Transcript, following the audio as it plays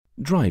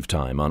Drive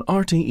Time on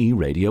RTE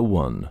Radio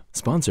 1,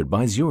 sponsored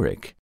by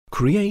Zurich.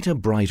 Create a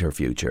brighter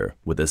future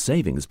with a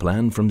savings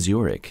plan from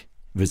Zurich.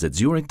 Visit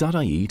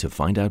zurich.ie to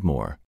find out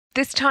more.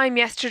 This time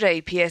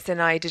yesterday,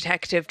 PSNI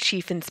Detective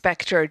Chief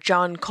Inspector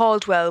John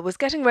Caldwell was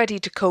getting ready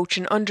to coach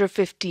an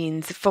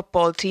under-15s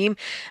football team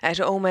at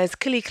Oma's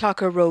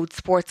Killyclocker Road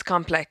Sports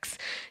Complex.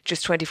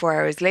 Just 24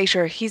 hours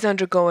later, he's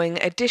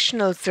undergoing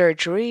additional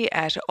surgery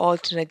at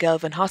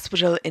Altanagelvin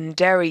Hospital in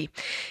Derry.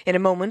 In a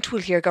moment,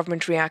 we'll hear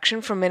government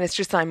reaction from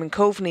Minister Simon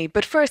Coveney.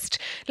 But first,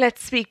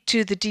 let's speak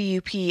to the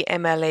DUP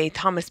MLA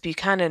Thomas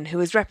Buchanan, who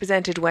has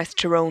represented West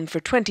Tyrone for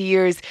 20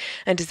 years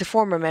and is a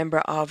former member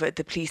of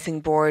the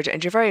Policing Board.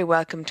 And you're very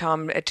welcome,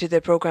 Tom, to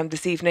the programme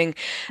this evening.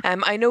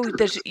 I know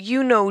that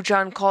you know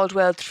John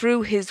Caldwell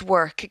through his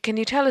work. Can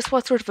you tell us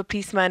what sort of a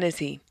policeman is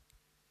he?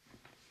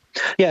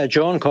 Yeah,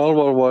 John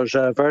Caldwell was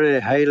a very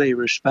highly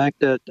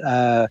respected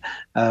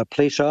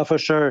police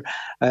officer.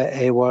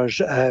 He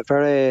was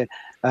very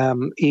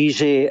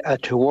easy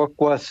to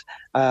work with.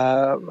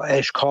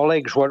 His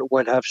colleagues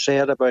would have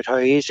said about how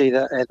easy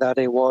that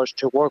he was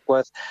to work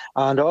with.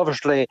 And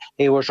obviously,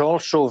 he was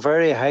also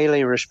very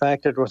highly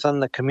respected within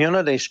the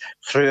communities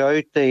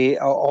throughout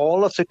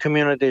all of the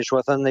communities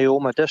within the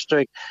Omagh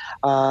district.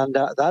 And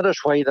that is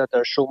why that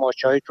there's so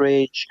much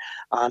outrage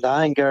and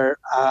anger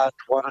at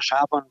what has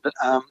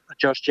happened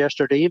just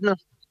yesterday evening.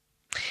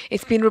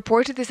 It's been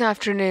reported this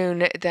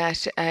afternoon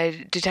that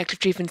Detective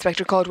Chief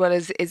Inspector Caldwell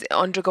is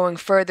undergoing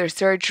further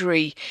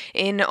surgery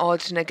in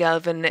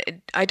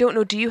Altanagelvin. I don't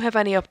know, do you have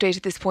any update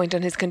at this point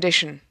on his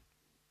condition?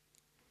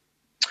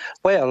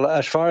 Well,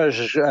 as far as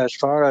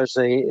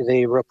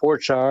the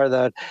reports are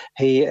that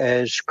he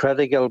is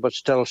critical but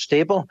still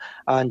stable,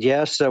 and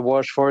yes, there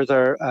was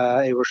further.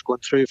 He was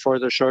going through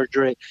further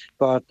surgery,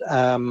 but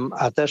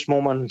at this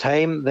moment in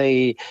time,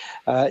 the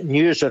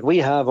news that we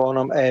have on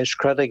him is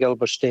critical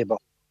but stable.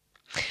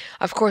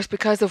 Of course,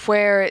 because of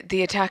where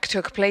the attack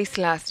took place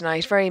last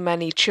night, very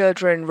many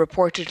children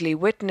reportedly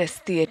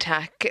witnessed the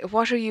attack.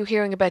 What are you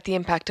hearing about the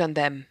impact on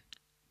them?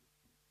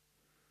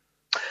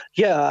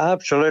 Yeah,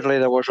 absolutely.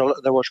 There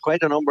was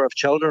quite a number of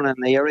children in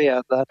the area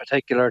at that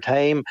particular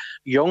time,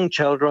 young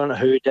children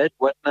who did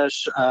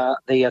witness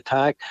the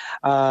attack.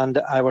 And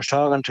I was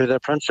talking to the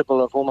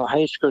principal of Omagh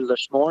High School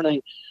this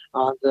morning,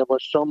 and there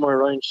was somewhere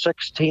around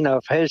 16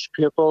 of his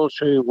pupils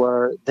who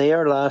were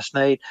there last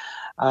night.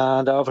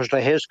 And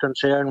obviously his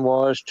concern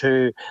was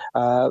to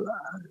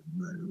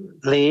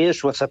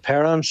liaise with the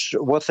parents,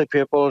 with the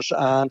pupils,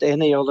 and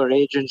any other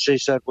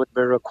agencies that would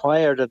be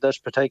required at this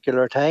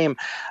particular time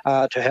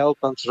to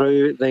help them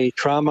through the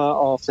trauma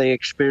of the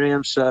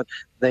experience that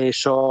they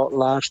saw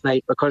last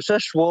night, because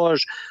this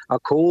was a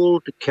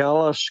cold,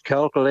 callous,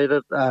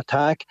 calculated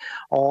attack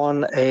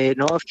on a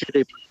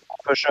off-duty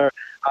officer.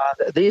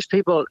 These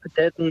people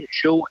didn't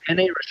show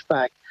any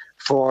respect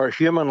for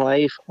human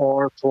life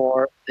or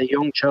for the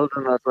young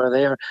children that were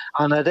there.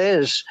 And it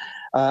is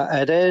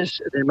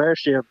the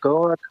mercy of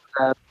God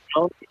that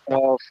none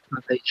of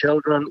the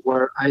children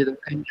were either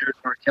injured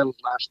or killed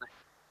last night.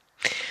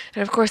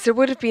 And of course, there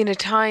would have been a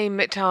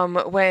time, Tom,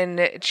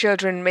 when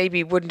children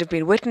maybe wouldn't have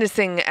been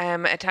witnessing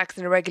attacks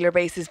on a regular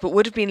basis, but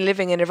would have been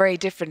living in a very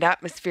different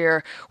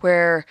atmosphere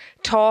where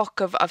talk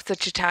of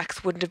such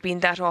attacks wouldn't have been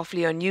that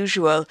awfully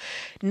unusual.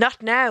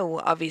 Not now,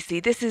 obviously.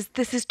 This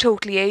is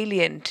totally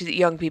alien to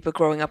young people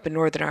growing up in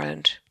Northern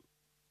Ireland.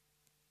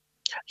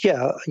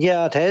 Yeah,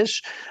 it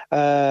is.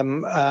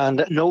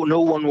 And no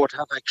one would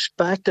have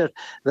expected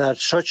that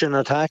such an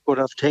attack would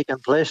have taken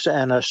place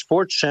in a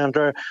sports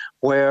centre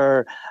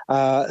where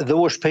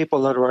those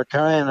people that were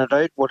carrying it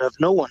out would have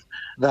known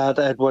that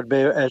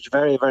it's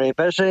very, very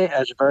busy,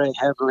 it's very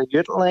heavily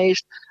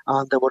utilised,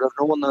 and they would have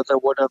known that there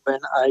would have been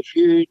a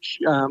huge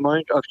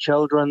amount of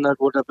children that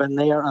would have been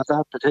there at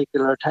that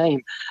particular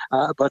time.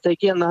 But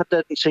again, that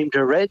didn't seem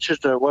to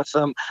register with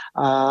them,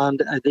 and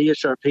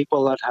these are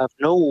people that have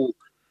no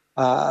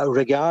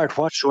regard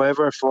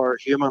whatsoever for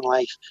human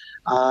life.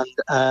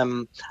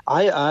 And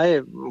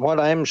what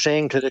I'm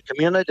saying to the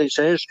communities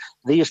is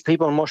these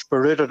people must be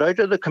rooted out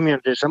of the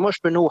communities. There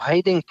must be no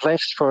hiding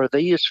place for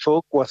these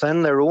folk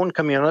within their own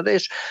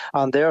communities,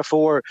 and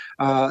therefore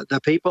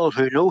the people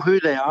who know who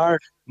they are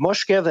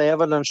must give the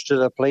evidence to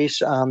the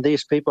police, and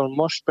these people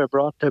must be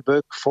brought to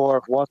book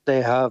for what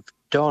they have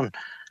done.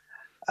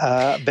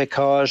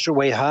 Because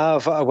we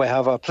have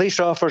a police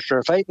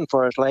officer fighting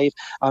for his life,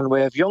 and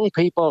we have young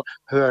people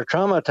who are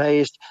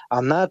traumatised,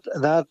 and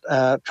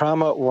that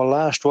trauma will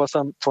last with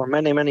them for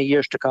many, many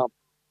years to come.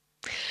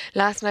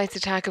 Last night's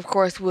attack, of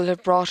course, will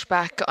have brought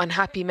back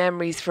unhappy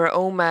memories for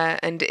Omagh,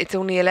 and it's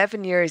only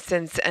 11 years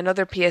since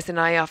another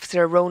PSNI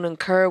officer, Ronan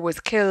Kerr, was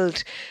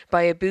killed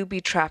by a booby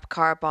trap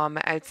car bomb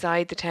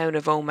outside the town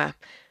of Omagh.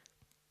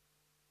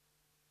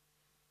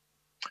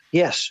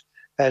 Yes.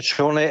 It's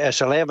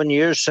 11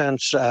 years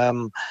since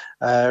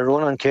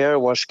Ronan Kerr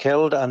was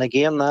killed, and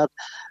again that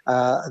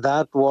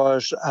that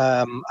was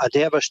a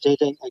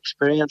devastating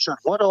experience. And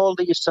what all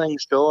these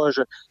things do is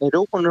it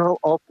opened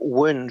up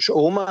wounds.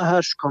 Omagh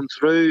has come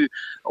through,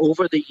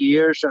 over the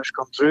years, has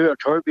come through a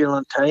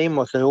turbulent time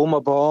with the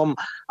Omagh bomb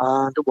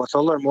and with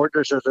other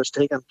murders that has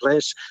taken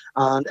place.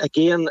 And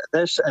again,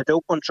 it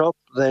opens up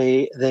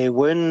the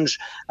wounds,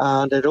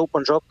 and it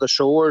opens up the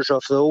sores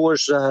of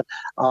those that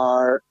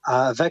are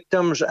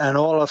victims in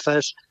all of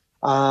this.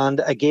 And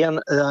again,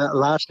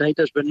 last night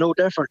has been no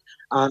different,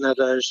 and it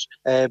has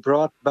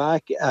brought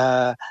back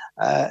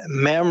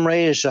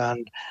memories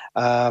and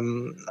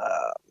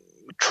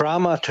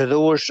trauma to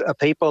those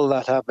people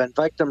that have been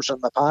victims in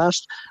the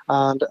past.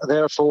 And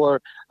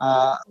therefore,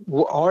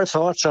 our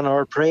thoughts and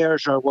our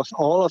prayers are with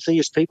all of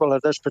these people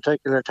at this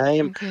particular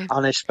time, Okay.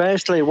 and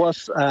especially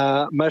with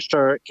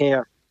Mr.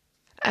 Kerr.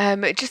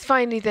 Just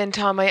finally then,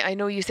 Tom, I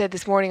know you said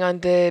this morning on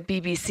the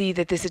BBC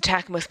that this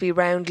attack must be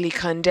roundly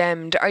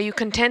condemned. Are you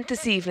content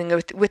this evening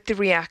with the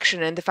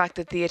reaction and the fact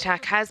that the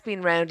attack has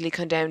been roundly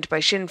condemned by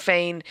Sinn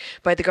Féin,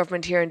 by the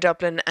government here in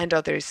Dublin and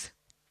others?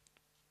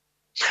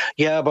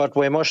 Yeah, but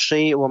we must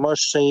see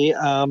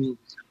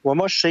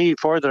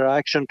further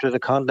action to the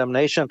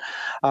condemnation.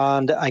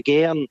 And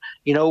again,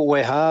 we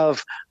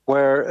have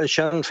where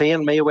Sinn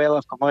Féin may well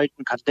have come out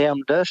and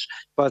condemned this,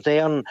 but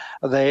then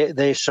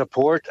they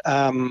support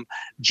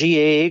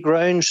GAA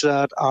grounds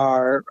that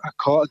are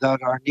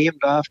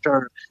named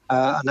after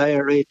an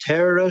IRA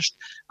terrorist.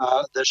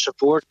 They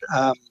support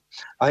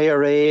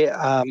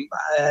IRA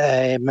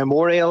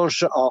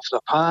memorials of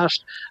the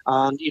past,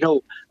 and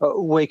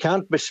we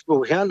can't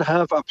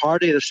have a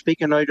party that's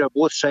speaking out of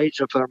both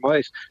sides of their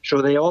mouth.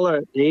 So they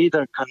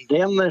either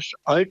condemn this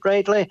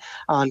outrightly,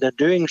 and in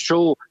doing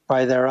so,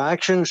 by their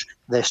actions,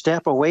 they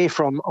step away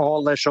from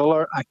all this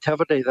other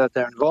activity that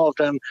they're involved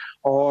in,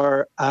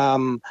 or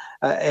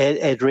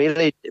it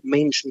really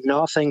means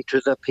nothing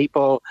to the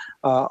people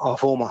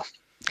of Omagh.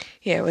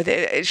 Yeah, with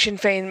Sinn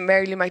Féin,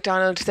 Mary Lou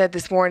MacDonald said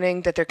this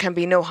morning that there can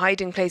be no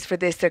hiding place for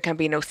this, there can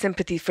be no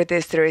sympathy for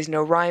this, there is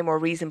no rhyme or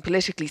reason,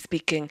 politically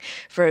speaking,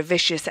 for a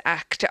vicious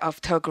act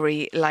of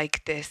thuggery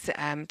like this,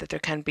 that there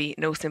can be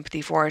no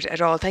sympathy for it at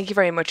all. Thank you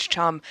very much,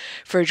 Tom,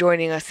 for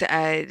joining us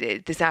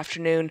this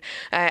afternoon.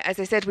 As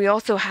I said, we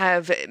also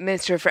have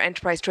Minister for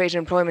Enterprise, Trade and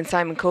Employment,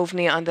 Simon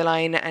Coveney, on the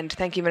line, and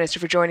thank you, Minister,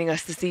 for joining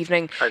us this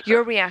evening. Hi,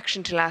 your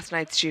reaction to last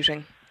night's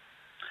shooting?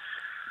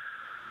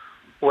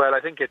 Well,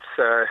 I think it's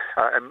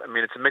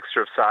it's a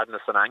mixture of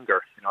sadness and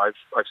anger. I've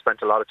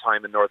spent a lot of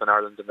time in Northern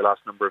Ireland in the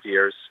last number of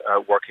years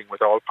working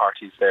with all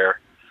parties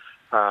there,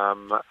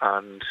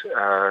 and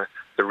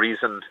the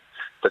reason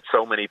that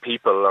so many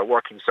people are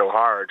working so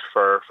hard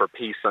for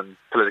peace and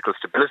political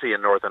stability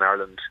in Northern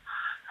Ireland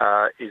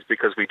is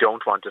because we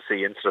don't want to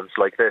see incidents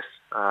like this.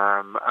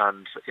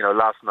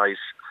 Last night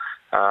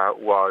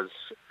was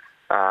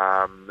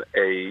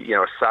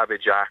a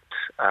savage act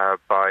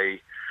by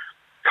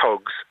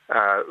thugs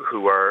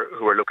who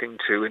are looking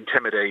to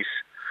intimidate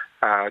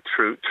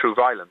through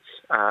violence,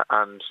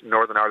 and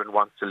Northern Ireland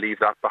wants to leave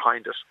that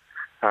behind it,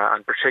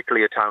 and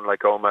particularly a town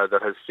like Omagh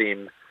that has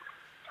seen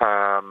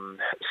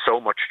so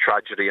much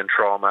tragedy and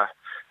trauma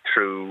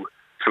through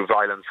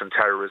violence and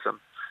terrorism.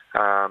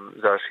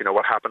 That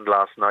what happened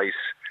last night,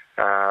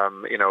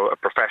 a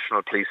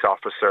professional police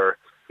officer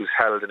who's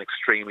held in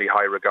extremely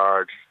high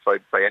regard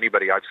by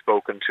anybody I've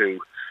spoken to,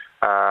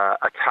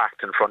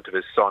 attacked in front of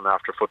his son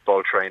after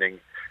football training.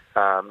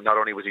 Not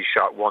only was he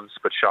shot once,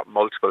 but shot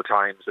multiple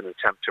times in an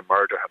attempt to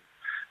murder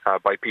him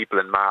by people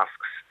in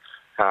masks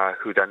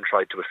who then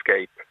tried to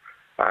escape.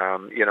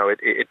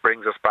 It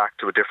brings us back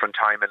to a different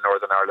time in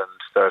Northern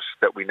Ireland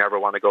that we never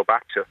want to go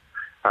back to,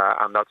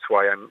 and that's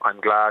why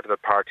I'm glad that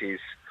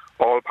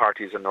all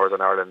parties in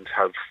Northern Ireland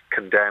have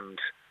condemned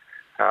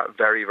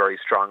very, very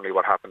strongly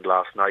what happened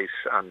last night,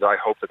 and I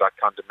hope that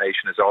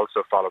condemnation is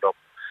also followed up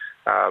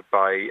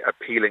by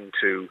appealing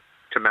to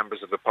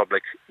members of the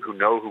public who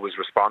know who was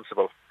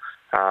responsible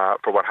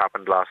for what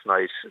happened last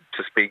night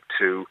to speak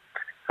to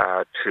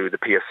the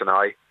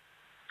PSNI,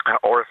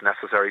 or if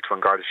necessary to An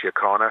Garda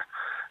Síochána,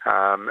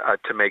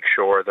 to make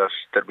sure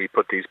that we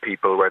put these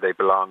people where they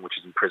belong, which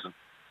is in prison.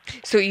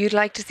 So you'd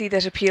like to see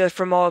that appeal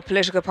from all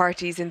political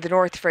parties in the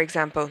north, for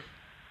example?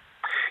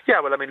 Yeah,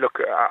 well, look,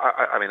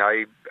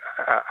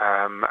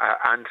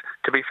 and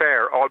to be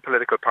fair, all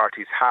political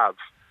parties have,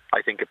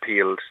 I think,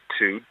 appealed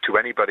to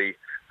anybody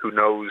who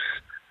knows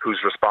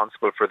who's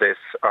responsible for this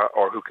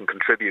or who can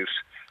contribute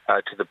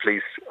to the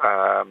police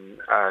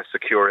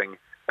securing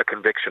a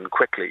conviction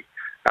quickly.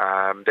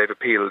 They've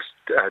appealed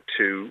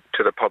to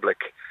the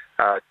public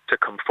to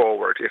come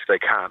forward if they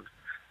can.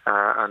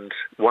 And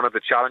one of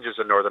the challenges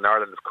in Northern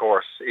Ireland, of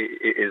course,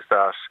 is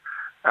that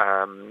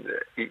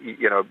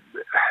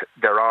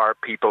there are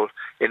people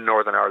in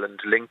Northern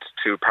Ireland linked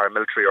to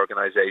paramilitary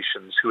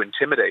organisations who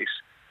intimidate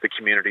the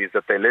communities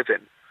that they live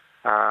in.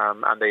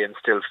 And they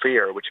instill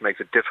fear, which makes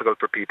it difficult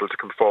for people to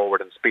come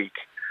forward and speak.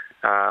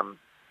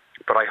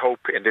 But I hope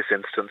in this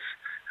instance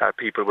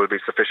people will be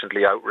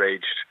sufficiently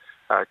outraged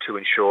to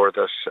ensure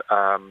that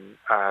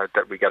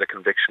we get a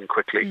conviction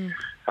quickly,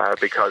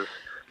 because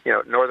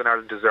Northern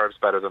Ireland deserves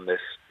better than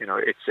this.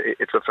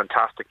 It's a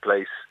fantastic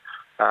place.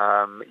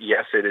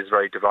 Yes, it is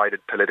very divided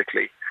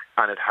politically,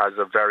 and it has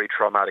a very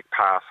traumatic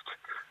past.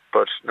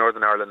 But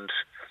Northern Ireland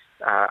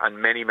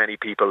and many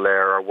people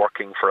there are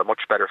working for a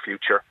much better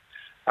future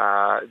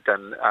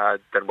than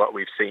what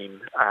we've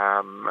seen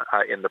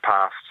in the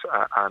past,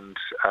 and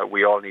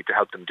we all need to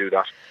help them do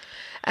that.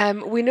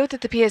 We know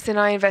that the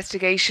PSNI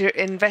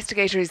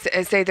investigators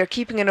say they're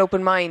keeping an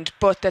open mind,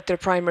 but that their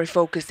primary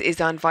focus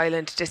is on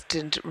violent,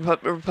 dissident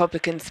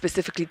Republicans,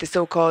 specifically the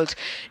so-called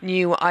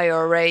new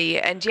IRA.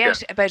 And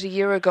yet, about a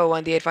year ago,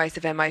 on the advice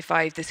of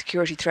MI5, the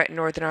security threat in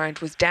Northern Ireland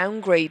was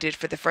downgraded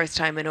for the first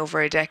time in over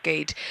a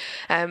decade.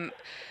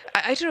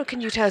 I don't know,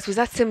 can you tell us, was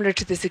that similar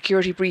to the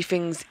security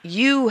briefings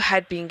you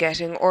had been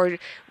getting, or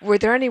were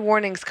there any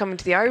warnings coming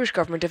to the Irish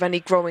government of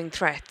any growing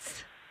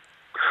threats?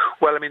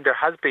 Well, I mean, there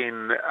has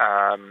been,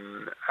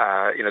 the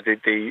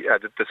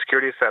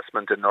security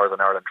assessment in Northern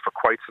Ireland for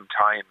quite some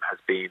time has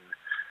been.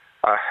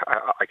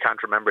 I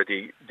can't remember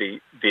the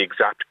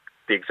exact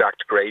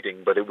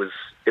grading, but it was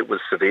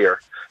severe,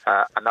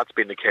 and that's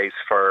been the case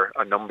for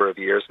a number of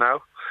years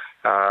now,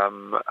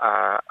 and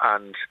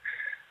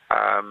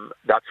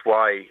that's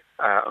why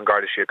An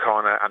Garda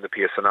Síochána and the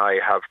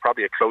PSNI have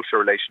probably a closer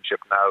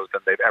relationship now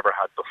than they've ever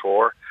had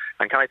before.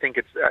 And can I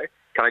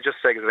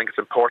just say, because I think it's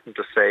important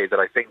to say that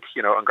I think,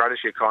 An Garda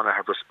Síochána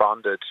have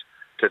responded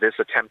to this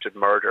attempted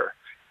murder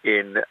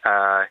in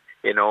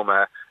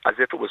Omagh as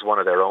if it was one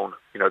of their own.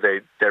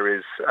 There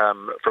is,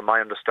 from my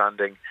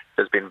understanding,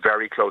 there's been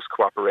very close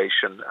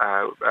cooperation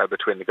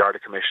between the Garda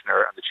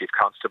Commissioner and the Chief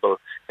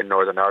Constable in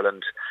Northern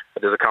Ireland.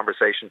 There's a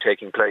conversation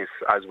taking place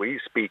as we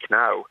speak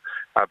now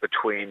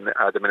between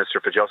the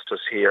Minister for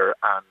Justice here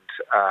and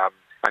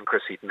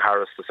Chris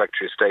Heaton-Harris, the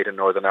Secretary of State in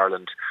Northern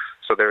Ireland.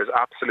 So there is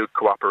absolute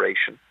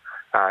cooperation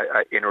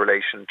in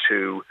relation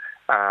to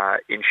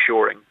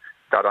ensuring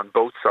that on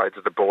both sides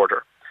of the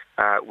border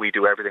we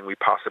do everything we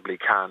possibly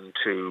can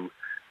to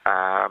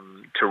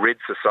rid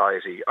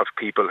society of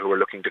people who are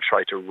looking to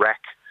try to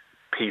wreck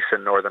peace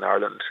in Northern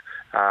Ireland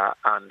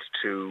and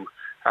to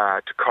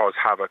cause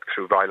havoc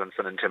through violence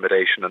and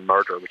intimidation and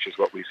murder, which is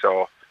what we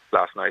saw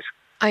last night.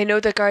 I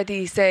know that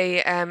Gardaí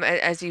say,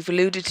 as you've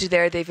alluded to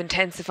there, they've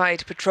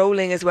intensified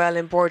patrolling as well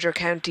in border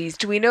counties.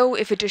 Do we know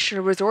if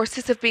additional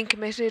resources have been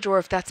committed or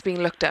if that's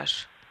being looked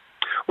at?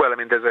 Well, I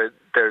mean,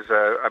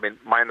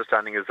 my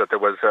understanding is that there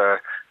was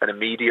an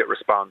immediate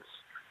response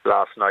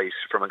last night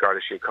from An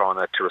Garda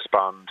Síochána to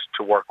respond,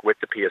 to work with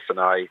the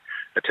PSNI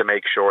to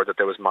make sure that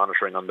there was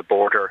monitoring on the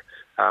border,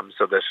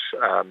 so that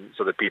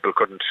people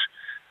couldn't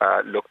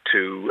look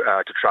to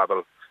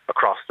travel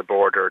across the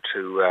border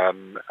to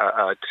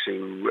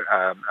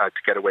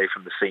get away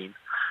from the scene,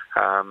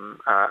 and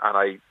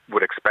I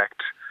would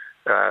expect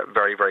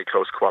very, very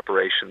close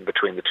cooperation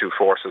between the two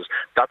forces.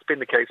 That's been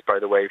the case, by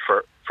the way,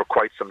 for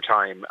quite some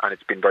time, and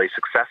it's been very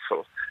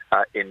successful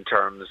in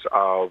terms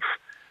of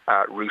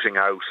rooting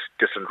out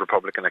dissident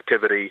Republican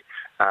activity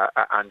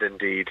and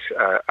indeed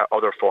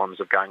other forms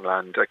of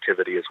gangland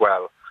activity as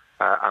well.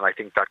 And I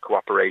think that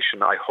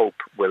cooperation, I hope,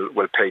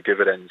 will pay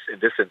dividends in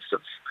this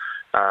instance.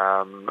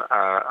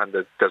 And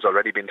there's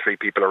already been 3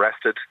 people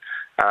arrested,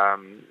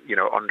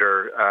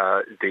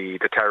 under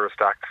the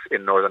terrorist acts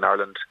in Northern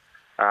Ireland.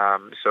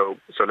 So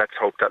let's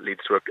hope that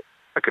leads to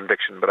a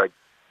conviction. But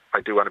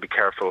I do want to be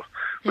careful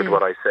with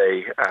what I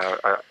say.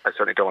 I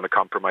certainly don't want to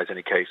compromise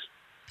any case.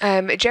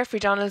 Jeffrey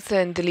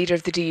Donaldson, the leader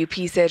of the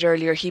DUP, said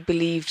earlier he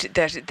believed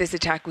that this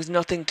attack was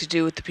nothing to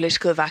do with the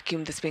political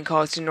vacuum that's been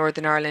caused in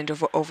Northern Ireland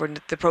over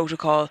the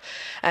protocol.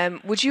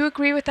 Would you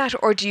agree with that,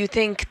 or do you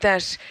think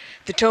that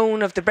the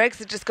tone of the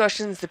Brexit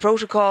discussions, the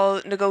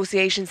protocol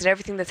negotiations and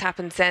everything that's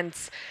happened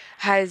since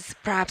has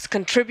perhaps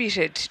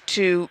contributed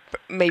to,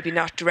 maybe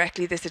not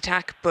directly this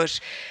attack, but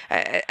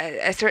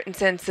a certain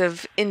sense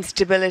of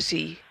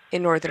instability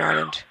in Northern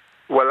Ireland?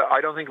 Well,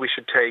 I don't think we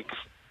should take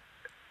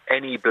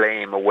any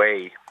blame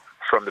away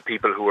from the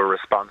people who are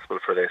responsible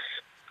for this.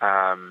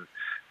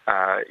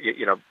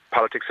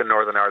 Politics in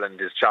Northern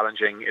Ireland is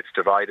challenging. It's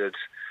divided.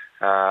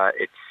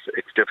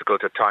 It's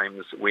difficult at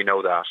times. We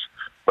know that.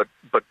 But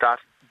that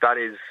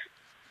is.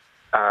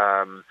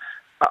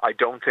 I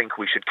don't think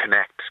we should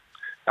connect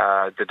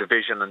the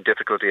division and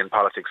difficulty in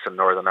politics in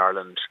Northern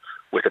Ireland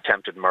with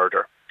attempted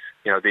murder.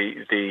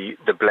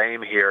 The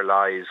blame here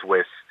lies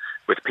with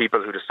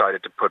people who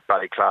decided to put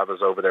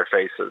balaclavas over their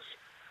faces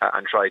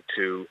and tried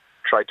to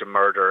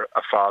murder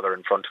a father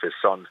in front of his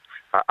son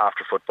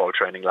after football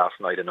training last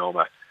night in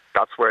Omagh.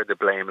 That's where the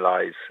blame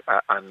lies,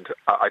 and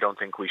I don't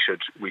think we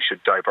should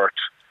divert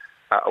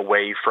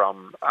away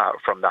from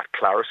that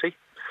clarity.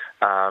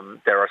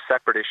 There are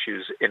separate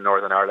issues in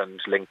Northern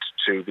Ireland linked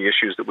to the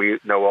issues that we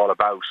know all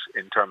about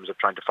in terms of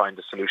trying to find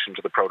a solution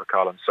to the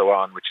protocol and so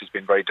on, which has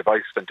been very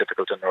divisive and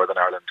difficult in Northern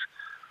Ireland.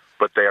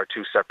 But they are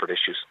 2 separate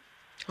issues.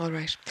 All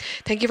right.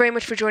 Thank you very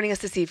much for joining us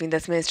this evening.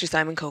 That's Minister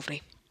Simon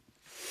Coveney.